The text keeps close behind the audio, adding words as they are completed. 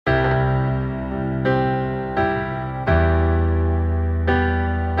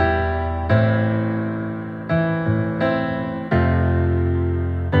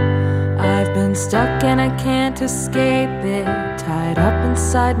can't escape it, tied up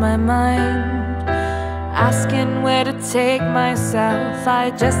inside my mind. Asking where to take myself,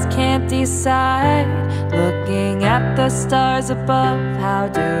 I just can't decide. Looking at the stars above, how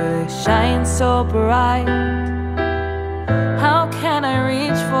do they shine so bright? How can I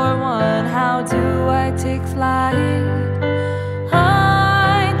reach for one? How do I take flight?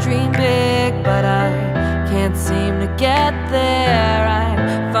 I dream big, but I can't seem to get there.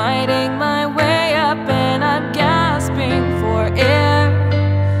 I'm fighting my way up and I'm gasping for air.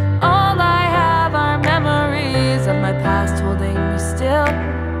 All I have are memories of my past holding me still.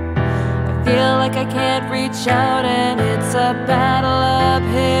 I feel like I can't reach out and it's a battle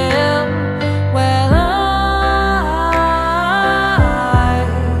uphill. Well,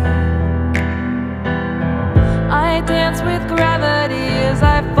 I dance with gravity as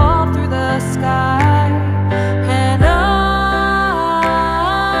I fall through the sky. And I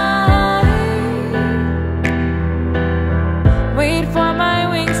wait for my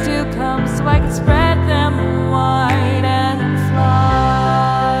wings to come so I can spread them wide and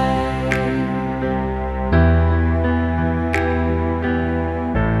fly.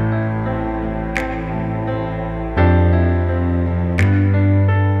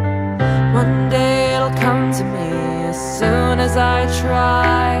 One day it'll come to me as soon as I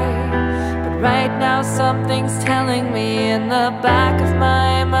try. But right now something's telling me in the back of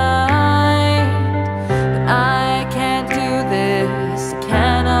my mind that I can't do this,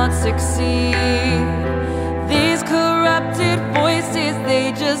 I succeed. These corrupted voices, they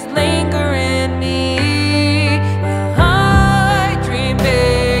just lay